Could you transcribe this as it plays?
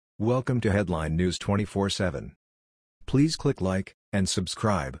Welcome to Headline News 24/7. Please click like and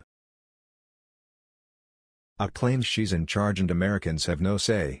subscribe. AOC claims she's in charge and Americans have no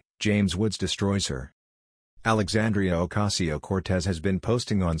say. James Woods destroys her. Alexandria Ocasio-Cortez has been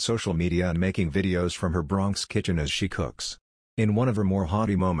posting on social media and making videos from her Bronx kitchen as she cooks. In one of her more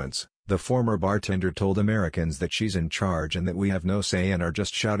haughty moments, the former bartender told Americans that she's in charge and that we have no say and are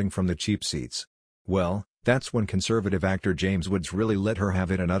just shouting from the cheap seats. Well, that's when conservative actor James Woods really let her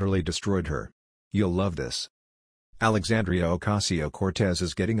have it and utterly destroyed her. You'll love this. Alexandria Ocasio-Cortez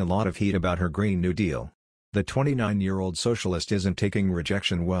is getting a lot of heat about her Green New Deal. The 29-year-old socialist isn't taking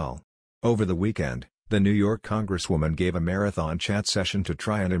rejection well. Over the weekend, the New York congresswoman gave a marathon chat session to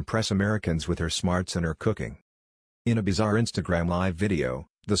try and impress Americans with her smarts and her cooking. In a bizarre Instagram live video,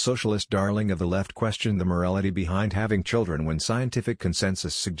 the socialist darling of the left questioned the morality behind having children when scientific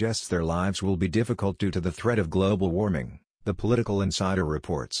consensus suggests their lives will be difficult due to the threat of global warming, the Political Insider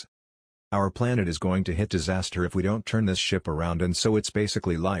reports. Our planet is going to hit disaster if we don't turn this ship around, and so it's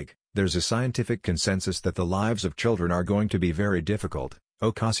basically like, there's a scientific consensus that the lives of children are going to be very difficult,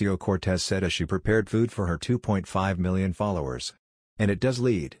 Ocasio-Cortez said as she prepared food for her 2.5 million followers. And it does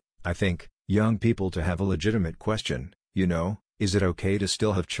lead, I think, young people to have a legitimate question, is it okay to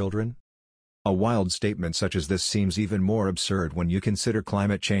still have children? A wild statement such as this seems even more absurd when you consider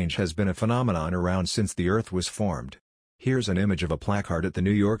climate change has been a phenomenon around since the Earth was formed. Here's an image of a placard at the New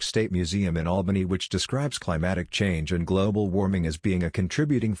York State Museum in Albany which describes climatic change and global warming as being a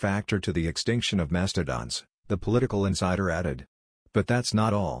contributing factor to the extinction of mastodons, the Political Insider added. But that's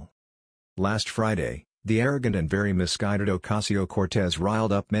not all. Last Friday, the arrogant and very misguided Ocasio-Cortez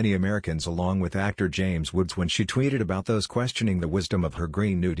riled up many Americans along with actor James Woods when she tweeted about those questioning the wisdom of her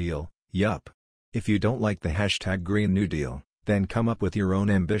Green New Deal. Yup. If you don't like the hashtag Green New Deal, then come up with your own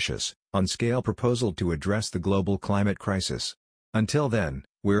ambitious, on-scale proposal to address the global climate crisis. Until then,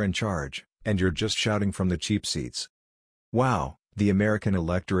 we're in charge, and you're just shouting from the cheap seats. Wow, the American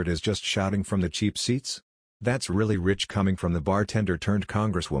electorate is just shouting from the cheap seats? That's really rich coming from the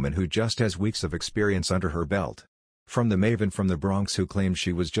bartender-turned-congresswoman who just has weeks of experience under her belt. From the maven from the Bronx who claimed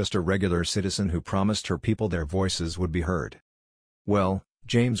she was just a regular citizen who promised her people their voices would be heard. Well,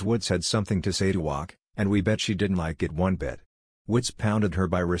 James Woods had something to say to AOC, and we bet she didn't like it one bit. Woods pounded her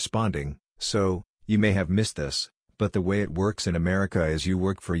by responding, "So, you may have missed this, but the way it works in America is you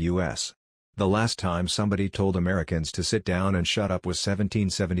work for US. The last time somebody told Americans to sit down and shut up was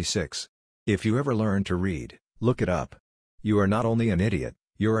 1776. If you ever learn to read, look it up. You are not only an idiot,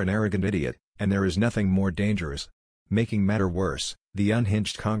 you're an arrogant idiot, and there is nothing more dangerous." Making matter worse, the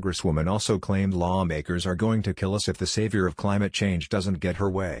unhinged congresswoman also claimed lawmakers are going to kill us if the savior of climate change doesn't get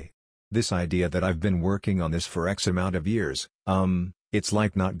her way. This idea that I've been working on this for X amount of years, it's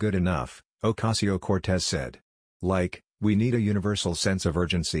like not good enough, Ocasio-Cortez said. Like, we need a universal sense of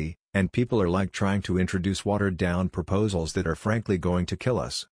urgency, and people are like trying to introduce watered-down proposals that are frankly going to kill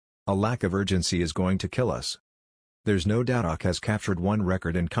us. A lack of urgency is going to kill us. There's no doubt AOC has captured one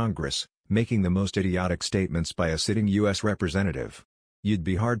record in Congress, making the most idiotic statements by a sitting U.S. representative. You'd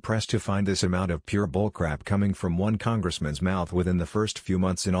be hard-pressed to find this amount of pure bullcrap coming from one congressman's mouth within the first few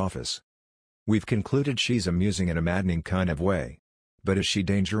months in office. We've concluded she's amusing in a maddening kind of way. But is she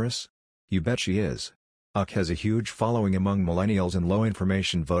dangerous? You bet she is. AOC has a huge following among millennials and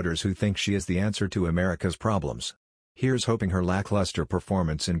low-information voters who think she is the answer to America's problems. Here's hoping her lackluster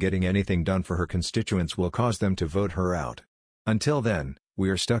performance in getting anything done for her constituents will cause them to vote her out. Until then, we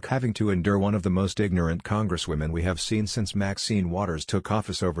are stuck having to endure one of the most ignorant congresswomen we have seen since Maxine Waters took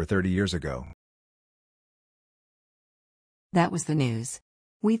office over 30 years ago. That was the news.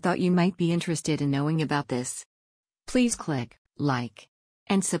 We thought you might be interested in knowing about this. Please click like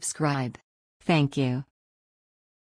and subscribe. Thank you.